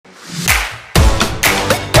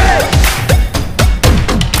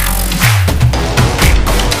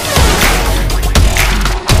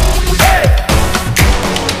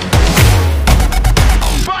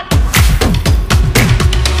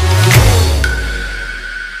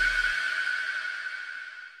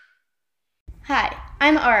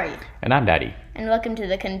I'm Ari. And I'm Daddy. And welcome to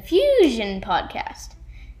the Confusion Podcast.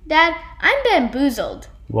 Dad, I'm bamboozled.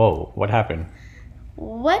 Whoa, what happened?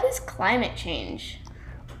 What is climate change?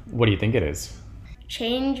 What do you think it is?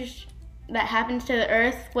 Change that happens to the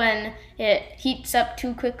Earth when it heats up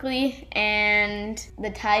too quickly and the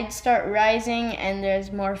tides start rising and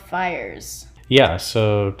there's more fires. Yeah,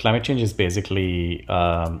 so climate change is basically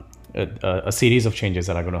a series of changes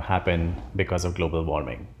that are going to happen because of global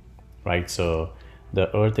warming, right? So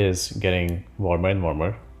the Earth is getting warmer and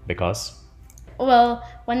warmer because? Well,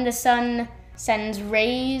 when the sun sends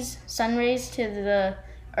sun rays to the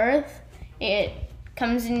Earth, it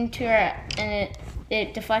comes into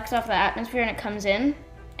it deflects off the atmosphere and it comes in,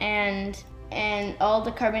 and all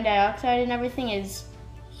the carbon dioxide and everything is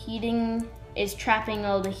trapping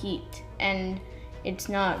all the heat, and it's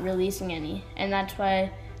not releasing any, and that's why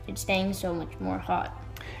it's staying so much more hot.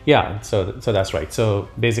 Yeah, so that's right. So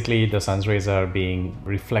basically the sun's rays are being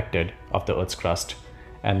reflected off the Earth's crust,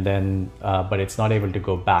 and then but it's not able to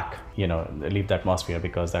go back, leave the atmosphere,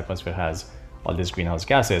 because the atmosphere has all these greenhouse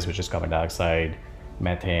gases, which is carbon dioxide,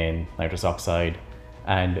 methane, nitrous oxide,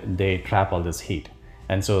 and they trap all this heat.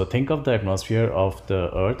 And so think of the atmosphere of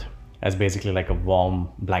the Earth as basically like a warm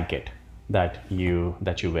blanket that you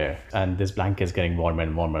wear, and this blanket is getting warmer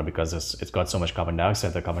and warmer because it's got so much carbon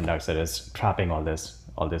dioxide. The carbon dioxide is trapping all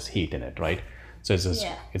this heat in it, right? So it's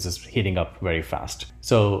just heating up very fast.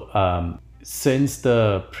 So since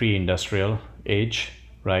the pre-industrial age,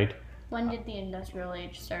 right? When did the industrial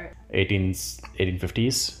age start?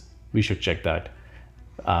 1850s. We should check that.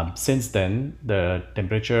 Since then, the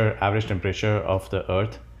average temperature of the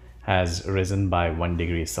Earth has risen by 1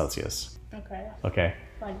 degree Celsius. Okay.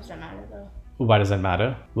 Why does that matter though? Why does that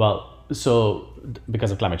matter? Well,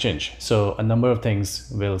 because of climate change. So a number of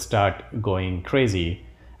things will start going crazy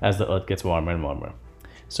as the Earth gets warmer and warmer.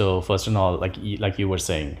 So first of all, like you were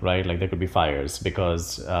saying, right? Like there could be fires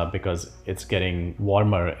because it's getting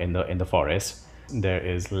warmer in the forest. There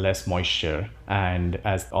is less moisture, and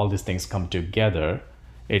as all these things come together,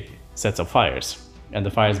 it sets up fires, and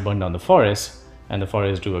the fires burn down the forest, and the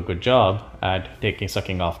forests do a good job at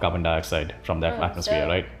sucking off carbon dioxide from the atmosphere,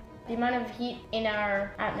 right? The amount of heat in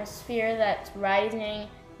our atmosphere that's rising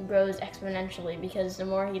grows exponentially because the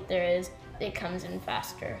more heat there is, it comes in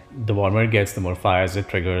faster. The warmer it gets, the more fires it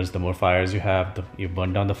triggers. The more fires you have, you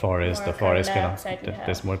burn down the forest. The forest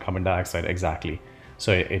there's more carbon dioxide, exactly.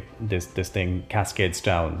 So this thing cascades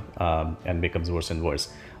down and becomes worse and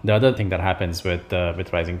worse. The other thing that happens with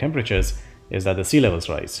rising temperatures is that the sea levels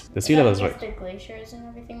rise. The glaciers and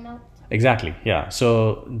everything melt? Exactly, yeah.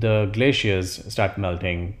 So the glaciers start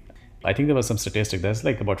melting. I think there was some statistic that's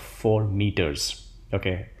like about 4 meters.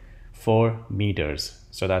 Okay, 4 meters.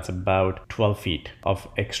 So that's about 12 feet of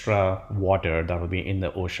extra water that will be in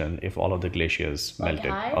the ocean if all of the glaciers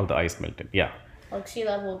melted, all the ice melted. Yeah. Like sea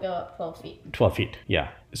level will go up 12 feet. 12 feet, yeah.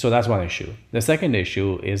 So that's one issue. The second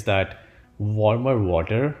issue is that warmer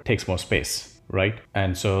water takes more space, right?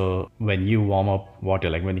 And so when you warm up water,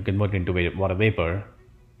 like when you convert it into water vapor,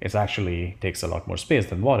 it actually takes a lot more space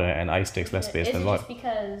than water, and ice takes less space than water. Is it just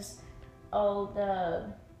because all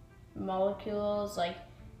the molecules, like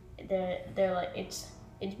they're like it's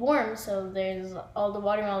warm, so there's all the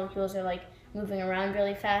water molecules are like moving around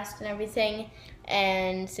really fast and everything,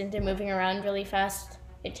 and since they're moving around really fast,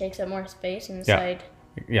 it takes up more space inside.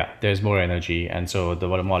 Yeah, there's more energy, and so the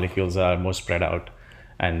water molecules are more spread out,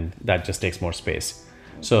 and that just takes more space.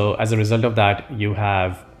 So as a result of that, you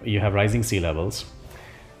have rising sea levels.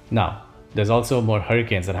 Now there's also more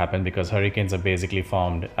hurricanes that happen because hurricanes are basically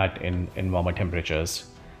formed in warmer temperatures.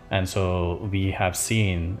 And so we have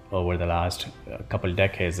seen over the last couple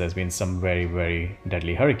decades, there's been some very, very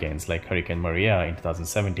deadly hurricanes, like Hurricane Maria in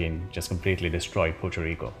 2017 just completely destroyed Puerto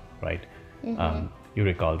Rico, right? Mm-hmm. You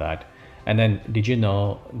recall that. And then did you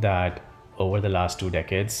know that over the last 2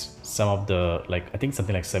 decades, some of the, I think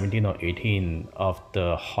something like 17 or 18 of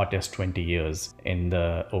the hottest 20 years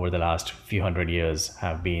over the last few hundred years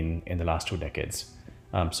have been in the last 2 decades.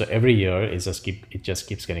 So every year it just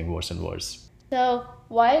keeps getting worse and worse. So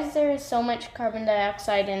why is there so much carbon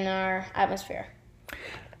dioxide in our atmosphere?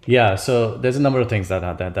 Yeah, so there's a number of things that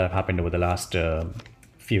have happened over the last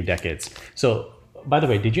few decades. So, by the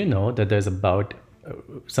way, did you know that there's about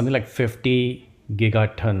something like 50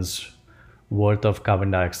 gigatons worth of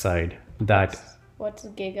carbon dioxide What's a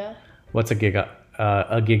giga? What's a giga?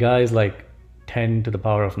 A giga is like 10 to the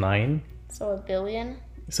power of 9. So a billion?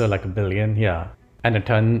 So like a billion, yeah. And a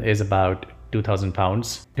ton is about 2,000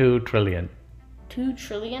 pounds. 2 trillion. 2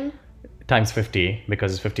 trillion? Times 50,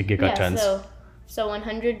 because it's 50 gigatons. Yeah, so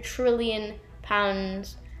 100 trillion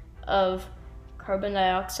pounds of carbon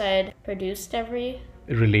dioxide produced every?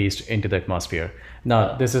 Released into the atmosphere.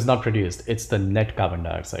 Now, this is not produced, it's the net carbon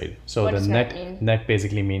dioxide. So What the does that mean? net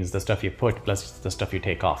basically means the stuff you put plus the stuff you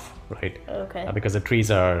take off, right? Okay. Because the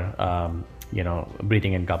trees are,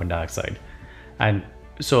 breathing in carbon dioxide. And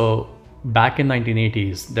so back in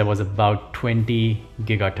 1980s, there was about 20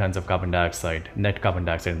 gigatons of carbon dioxide, net carbon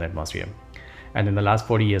dioxide in the atmosphere. And in the last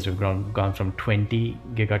 40 years, we've gone from 20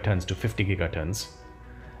 gigatons to 50 gigatons.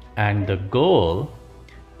 And the goal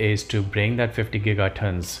is to bring that 50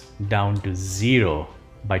 gigatons down to zero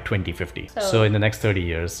by 2050. So in the next 30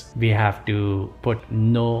 years, we have to put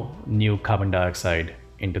no new carbon dioxide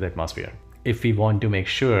into the atmosphere if we want to make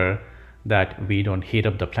sure that we don't heat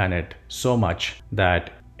up the planet so much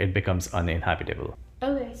that it becomes uninhabitable.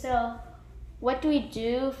 Okay, so what do we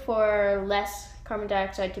do for less carbon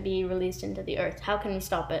dioxide to be released into the earth? How can we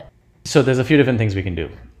stop it? So there's a few different things we can do.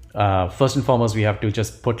 First and foremost, we have to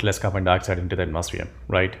just put less carbon dioxide into the atmosphere,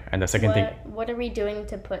 right? And the second thing, what are we doing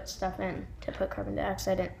to put stuff in, to put carbon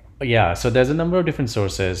dioxide in? yeah, so there's a number of different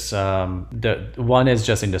sources. The one is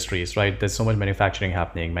just industries, right? There's so much manufacturing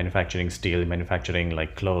happening, manufacturing steel, manufacturing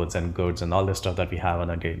like clothes and goods and all this stuff that we have on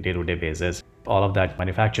a day-to-day basis. All of that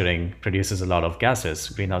manufacturing produces a lot of gases,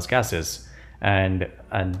 greenhouse gases. And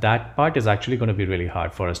that part is actually going to be really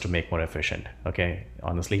hard for us to make more efficient, okay,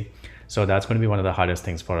 honestly. So that's going to be one of the hardest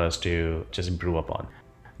things for us to just improve upon.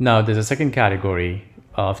 Now, there's a second category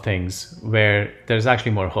of things where there's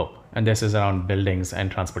actually more hope, and this is around buildings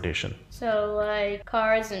and transportation. So like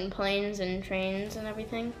cars and planes and trains and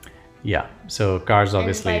everything? Yeah, so cars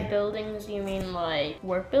obviously. And by buildings, you mean like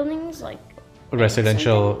work buildings? Like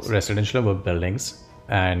residential work buildings.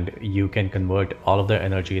 And you can convert all of the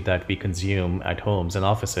energy that we consume at homes and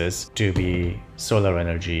offices to be solar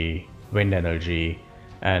energy, wind energy,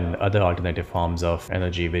 and other alternative forms of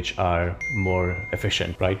energy which are more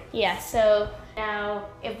efficient, right? Yeah, so now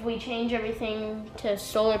if we change everything to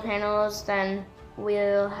solar panels, then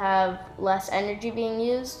we'll have less energy being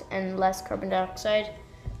used and less carbon dioxide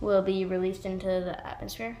will be released into the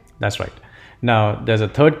atmosphere. That's right. Now, there's a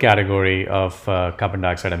third category of carbon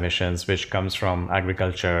dioxide emissions, which comes from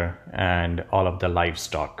agriculture and all of the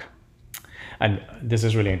livestock. And this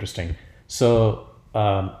is really interesting. So,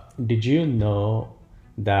 did you know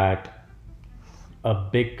that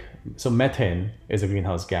methane is a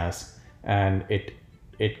greenhouse gas, and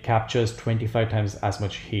it captures 25 times as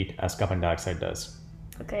much heat as carbon dioxide does.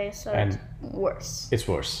 Okay, so And it's worse. It's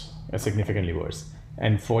worse. It's significantly worse.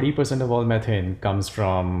 And 40% of all methane comes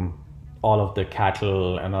from all of the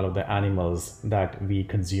cattle and all of the animals that we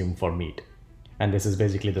consume for meat. And this is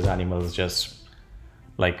basically those animals just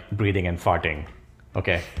like breathing and farting.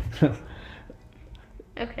 Okay.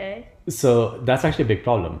 Okay. So that's actually a big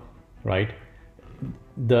problem, right?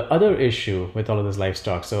 The other issue with all of this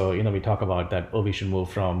livestock, so, we talk about that, we should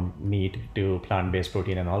move from meat to plant-based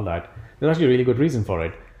protein and all that. There's actually a really good reason for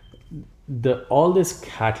it. All this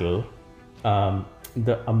cattle,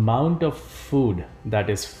 the amount of food that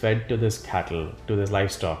is fed to this cattle, to this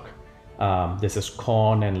livestock, this is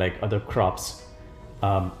corn and like other crops,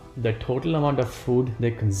 the total amount of food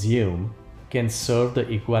they consume can serve the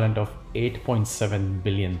equivalent of 8.7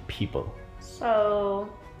 billion people. So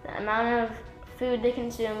the amount of food they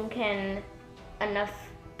consume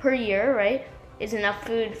enough per year, right? Is enough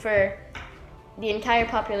food for the entire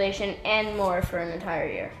population and more for an entire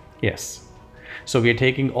year. Yes. So we are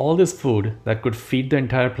taking all this food that could feed the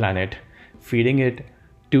entire planet, feeding it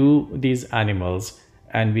to these animals,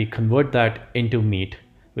 and we convert that into meat,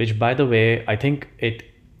 which, by the way, I think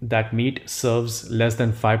that meat serves less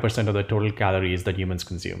than 5% of the total calories that humans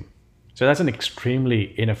consume. So that's an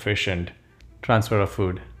extremely inefficient transfer of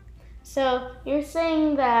food. So you're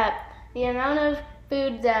saying that the amount of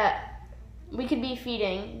food that we could be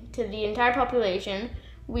feeding to the entire population,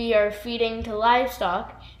 we are feeding to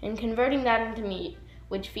livestock and converting that into meat,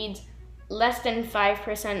 which feeds less than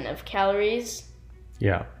 5% of calories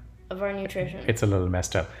of our nutrition. It's a little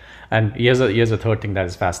messed up. And here's a third thing that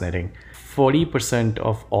is fascinating. 40%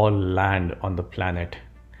 of all land on the planet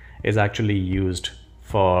is actually used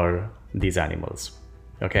for these animals.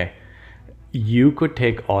 Okay. You could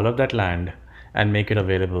take all of that land and make it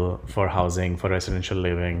available for housing, for residential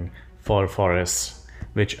living, for forests,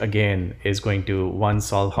 which again is going to, one,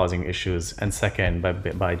 solve housing issues, and second,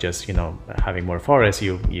 by just having more forests,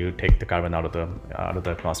 you take the carbon out of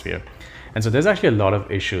the atmosphere. And so there's actually a lot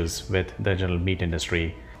of issues with the general meat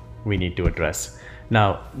industry we need to address.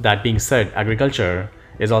 Now, that being said, agriculture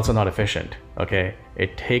is also not efficient. Okay,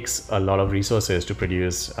 it takes a lot of resources to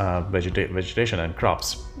produce vegetation and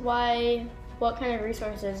crops. Why what kind of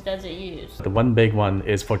resources does it use? The one big one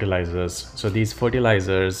is fertilizers. So these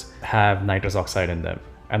fertilizers have nitrous oxide in them,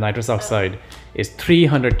 and nitrous oxide is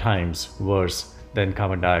 300 times worse than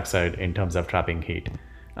carbon dioxide in terms of trapping heat.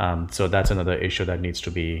 So that's another issue that needs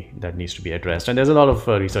to be addressed. And there's a lot of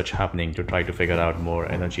research happening to try to figure out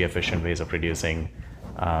more energy efficient ways of producing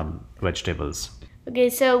vegetables.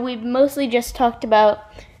 Okay, so we've mostly just talked about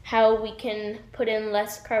how we can put in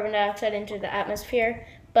less carbon dioxide into the atmosphere,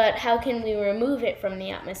 but how can we remove it from the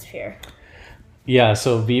atmosphere? Yeah,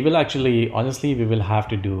 so we will actually, honestly, we will have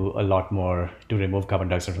to do a lot more to remove carbon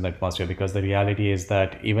dioxide from the atmosphere, because the reality is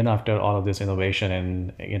that even after all of this innovation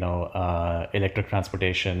in, electric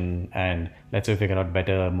transportation, and let's say figure out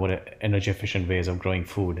better, more energy efficient ways of growing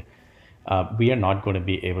food, we are not going to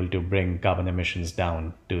be able to bring carbon emissions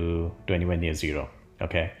down to anywhere near zero,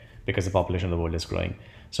 okay? Because the population of the world is growing.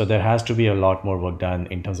 So there has to be a lot more work done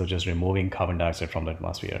in terms of just removing carbon dioxide from the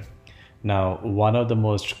atmosphere. Now, one of the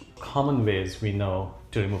most common ways we know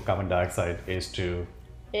to remove carbon dioxide is to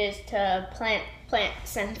plant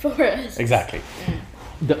plants and forests. Exactly.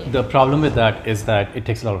 The problem with that is that it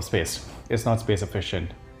takes a lot of space. It's not space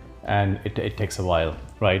efficient, and it takes a while,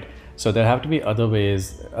 right? So there have to be other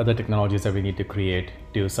ways, other technologies that we need to create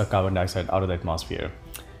to suck carbon dioxide out of the atmosphere.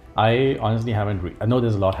 I honestly haven't, I know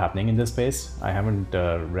there's a lot happening in this space. I haven't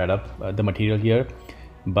read up the material here,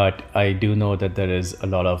 but I do know that there is a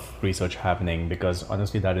lot of research happening, because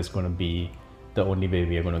honestly that is going to be the only way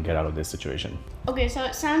we are going to get out of this situation. Okay, so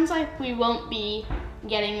it sounds like we won't be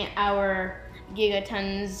getting our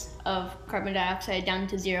gigatons of carbon dioxide down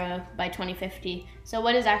to zero by 2050. So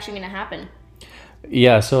what is actually going to happen?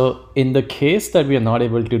 Yeah, so in the case that we are not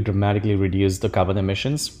able to dramatically reduce the carbon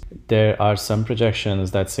emissions, there are some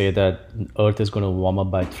projections that say that Earth is going to warm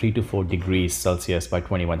up by 3 to 4 degrees Celsius by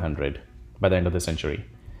 2100, by the end of the century.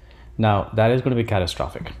 Now, that is going to be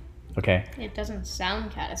catastrophic, okay? It doesn't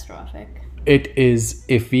sound catastrophic. It is.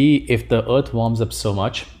 If the Earth warms up so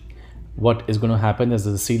much, what is going to happen is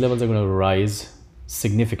that the sea levels are going to rise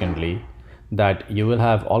significantly, that you will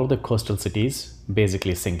have all of the coastal cities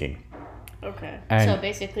basically sinking. Okay. And so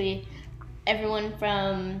basically, everyone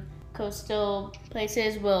from coastal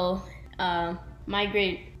places will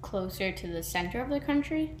migrate closer to the center of the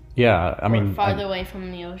country? Yeah, I mean, farther away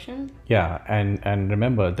from the ocean? Yeah, and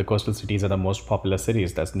remember, the coastal cities are the most popular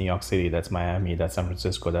cities. That's New York City, that's Miami, that's San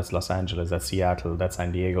Francisco, that's Los Angeles, that's Seattle, that's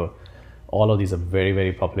San Diego. All of these are very,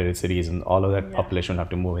 very populated cities, and all of that population will have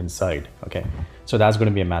to move inside. Okay, so that's going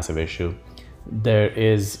to be a massive issue. There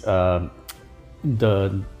is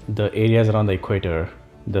the areas around the equator,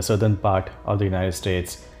 the southern part of the United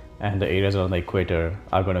States, and the areas around the equator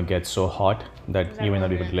are going to get so hot that you may not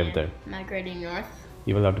be able to live there. Migrating north.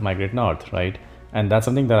 You will have to migrate north, right? And that's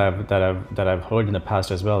something that I've heard in the past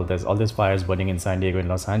as well. There's all these fires burning in San Diego and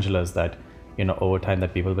Los Angeles that, over time,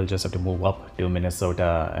 that people will just have to move up to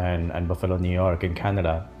Minnesota and Buffalo, New York, in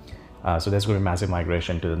Canada. So there's going to be massive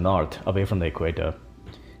migration to the north, away from the equator.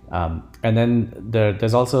 And then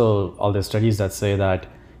there's also all the studies that say that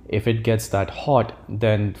if it gets that hot,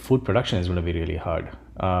 then food production is going to be really hard.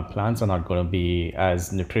 Plants are not going to be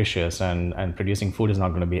as nutritious, and producing food is not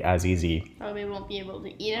going to be as easy. Or we won't be able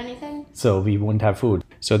to eat anything? So we won't have food.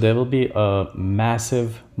 So there will be a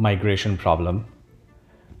massive migration problem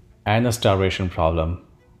and a starvation problem,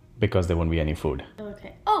 because there won't be any food.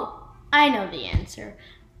 Okay. Oh, I know the answer.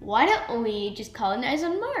 Why don't we just colonize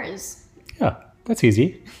on Mars? Yeah, that's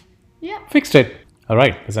easy. Yeah. Fixed it. All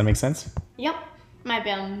right. Does that make sense? Yep. My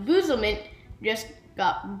bamboozlement just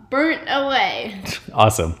got burnt away.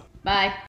 Awesome. Bye.